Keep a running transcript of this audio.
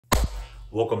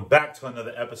Welcome back to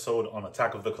another episode on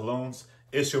Attack of the Colognes.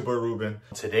 It's your boy Ruben.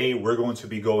 Today we're going to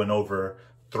be going over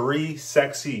 3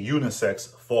 sexy unisex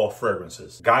fall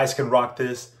fragrances. Guys can rock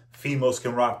this, females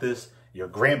can rock this, your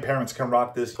grandparents can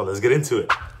rock this. So let's get into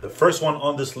it. The first one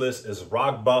on this list is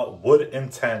Ragba Wood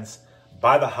Intense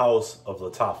by the House of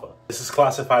Lattafa. This is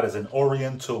classified as an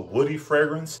oriental woody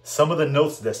fragrance. Some of the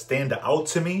notes that stand out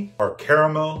to me are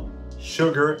caramel,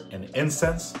 sugar, and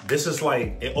incense. This is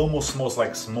like, it almost smells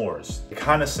like s'mores. It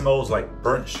kind of smells like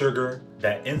burnt sugar.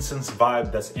 That incense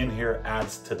vibe that's in here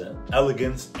adds to the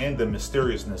elegance and the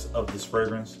mysteriousness of this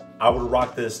fragrance. I would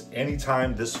rock this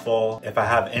anytime this fall. If I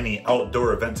have any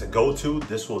outdoor event to go to,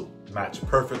 this will match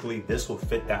perfectly. This will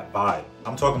fit that vibe.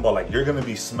 I'm talking about like, you're gonna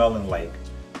be smelling like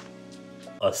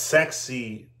a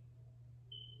sexy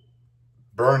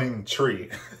burning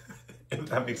tree, if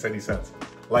that makes any sense.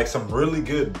 Like some really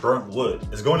good burnt wood.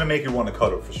 It's going to make you want to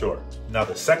cuddle for sure. Now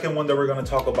the second one that we're going to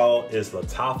talk about is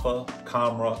Lattafa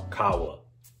Kamra Kawa.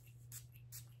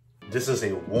 This is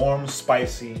a warm,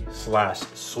 spicy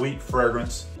 / sweet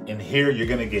fragrance. In here, you're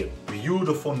going to get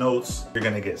beautiful notes. You're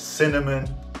going to get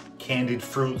cinnamon, candied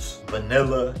fruits,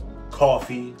 vanilla,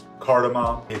 coffee,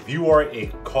 cardamom. If you are a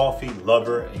coffee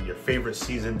lover and your favorite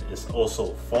season is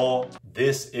also fall,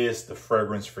 this is the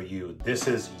fragrance for you. This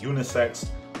is unisex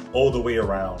all the way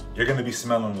around. You're gonna be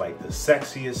smelling like the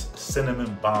sexiest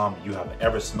cinnamon bomb you have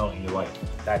ever smelled in your life.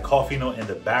 That coffee note in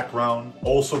the background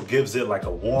also gives it like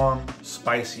a warm,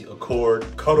 spicy accord,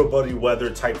 cuddle buddy weather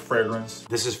type fragrance.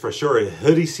 This is for sure a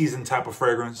hoodie season type of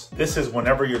fragrance. This is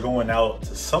whenever you're going out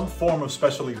to some form of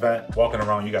special event, walking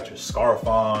around, you got your scarf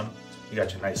on, you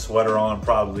got your nice sweater on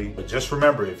probably. But just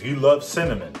remember, if you love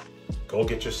cinnamon, go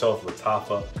get yourself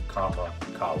Lattafa Kamra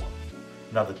Kawa.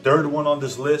 Now the third one on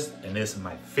this list, and it's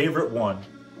my favorite one,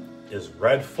 is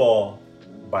Red Fall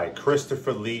by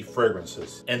Christopher Lee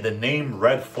Fragrances. And the name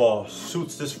Red Fall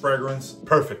suits this fragrance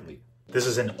perfectly. This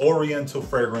is an oriental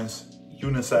fragrance,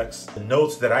 unisex. The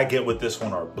notes that I get with this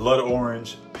one are blood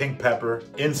orange, pink pepper,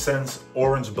 incense,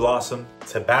 orange blossom,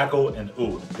 tobacco, and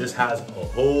oud. This has a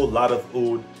whole lot of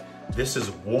oud. This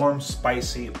is warm,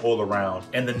 spicy all around.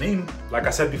 And the name, like I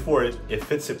said before, it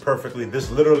fits it perfectly.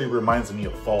 This literally reminds me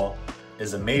of fall.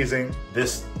 Is amazing.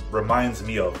 This reminds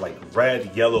me of like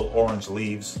red, yellow, orange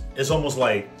leaves. It's almost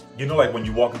like, you know, like when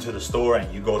you walk into the store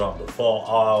and you go down the fall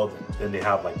aisle, then they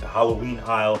have like the Halloween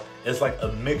aisle. It's like a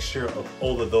mixture of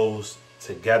all of those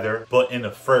together, but in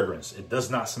a fragrance. It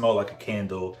does not smell like a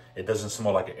candle. It doesn't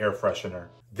smell like an air freshener.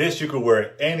 This you could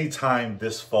wear anytime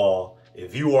this fall.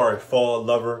 If you are a fall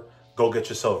lover, go get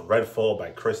yourself Red Fall by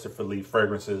Christopher Lee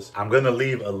Fragrances. I'm gonna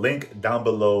leave a link down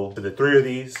below to the 3 of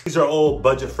these. These are all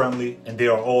budget friendly and they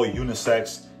are all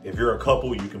unisex. If you're a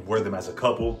couple, you can wear them as a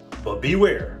couple, but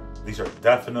beware, these are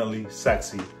definitely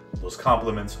sexy. Those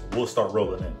compliments will start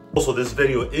rolling in. Also, this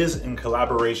video is in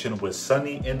collaboration with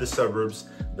Sunny in the Suburbs.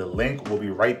 The link will be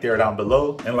right there down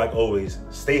below. And like always,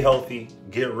 stay healthy,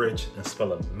 get rich, and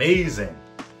smell amazing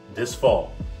this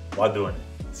fall while doing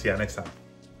it. See ya next time.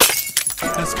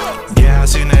 Yeah, I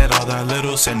seen it, all that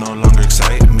little shit no longer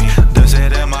excite me. Does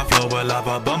it in my flow with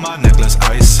lava, but my necklace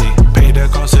icy. Pay the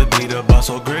cost to be the boss,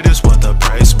 so great is what the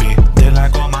price be. They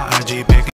like on my IG pic.